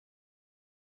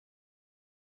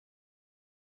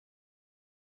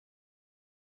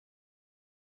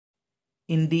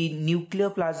In the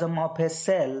nucleoplasm of a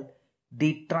cell,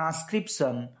 the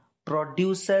transcription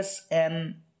produces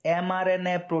an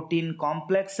mRNA protein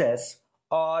complexes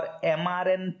or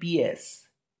mRNPs.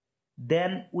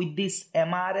 Then with this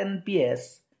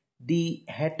mRNPs, the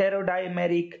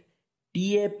heterodimeric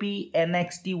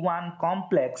TAP-NXT1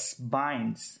 complex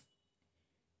binds.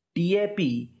 TAP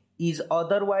is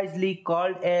otherwise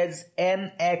called as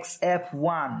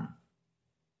NXF1.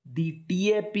 The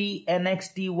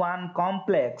TAP-NXT1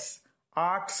 complex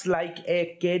acts like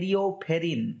a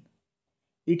karyoferrin.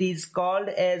 It is called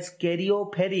as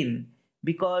karyoferrin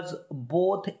because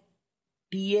both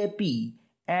TAP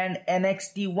and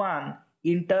NXT1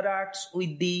 interacts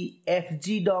with the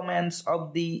FG domains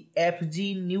of the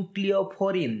FG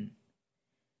nucleophorine.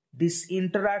 This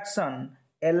interaction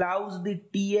allows the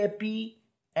TAP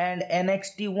and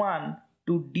NXT1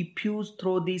 to diffuse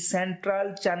through the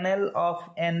central channel of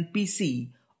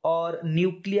NPC or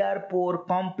nuclear pore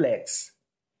complex.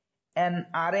 An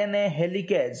RNA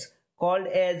helicase called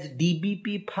as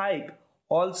DBP5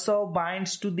 also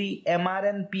binds to the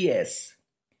mRNPs.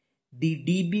 The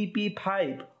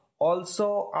DBP5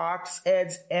 also acts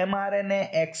as mRNA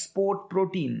export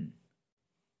protein.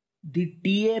 The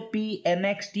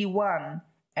TAP-NXT1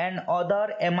 and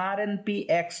other mRNP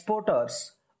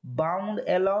exporters bound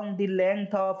along the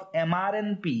length of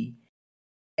mRNP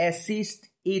assist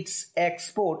its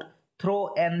export through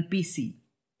NPC.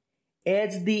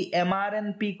 As the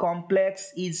mRNP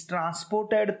complex is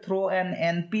transported through an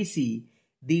NPC,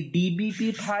 the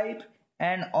DBP5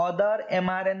 and other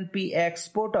mRNP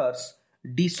exporters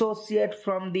dissociate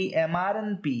from the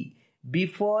mRNP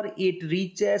before it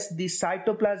reaches the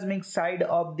cytoplasmic side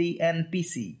of the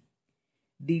NPC.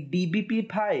 The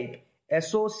DBP5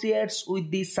 associates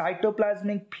with the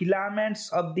cytoplasmic filaments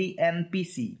of the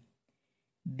NPC.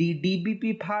 The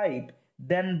DBP5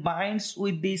 then binds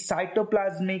with the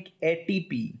cytoplasmic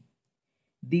ATP.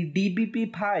 The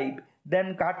DBP5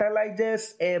 then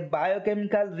catalyzes a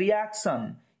biochemical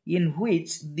reaction in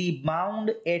which the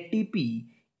bound ATP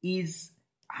is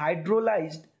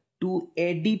hydrolyzed to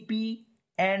ADP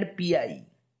and PI.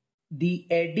 The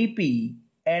ADP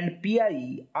and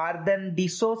PI are then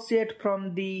dissociated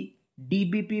from the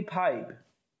DBP5.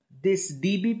 This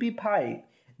DBP5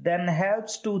 then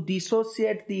helps to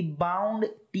dissociate the bound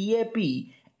TAP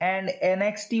and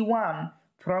NXT1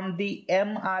 from the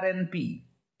mRNP.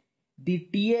 The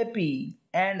TAP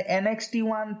and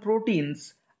NXT1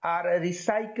 proteins are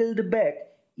recycled back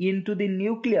into the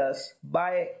nucleus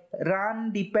by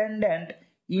RAN-dependent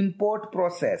import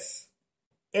process.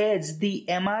 As the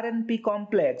mRNP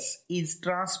complex is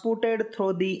transported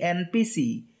through the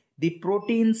NPC, the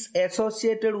proteins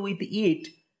associated with it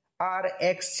are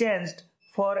exchanged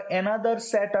for another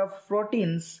set of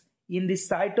proteins in the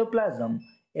cytoplasm,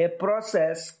 a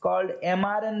process called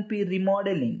mRNP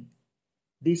remodeling.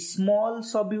 The small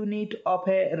subunit of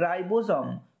a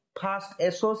ribosome first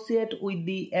associates with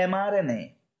the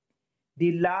mRNA.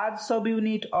 The large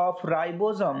subunit of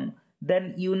ribosome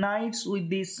then unites with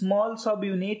the small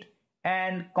subunit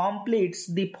and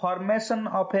completes the formation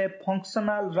of a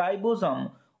functional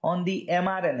ribosome on the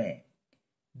mRNA.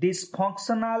 This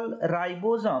functional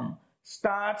ribosome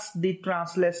starts the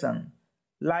translation.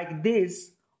 Like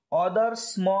this, other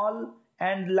small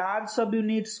and large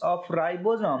subunits of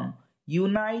ribosome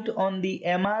unite on the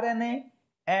mRNA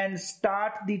and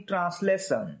start the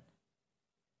translation.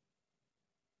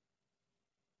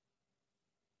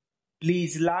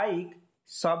 Please like,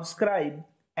 subscribe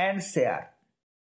and share.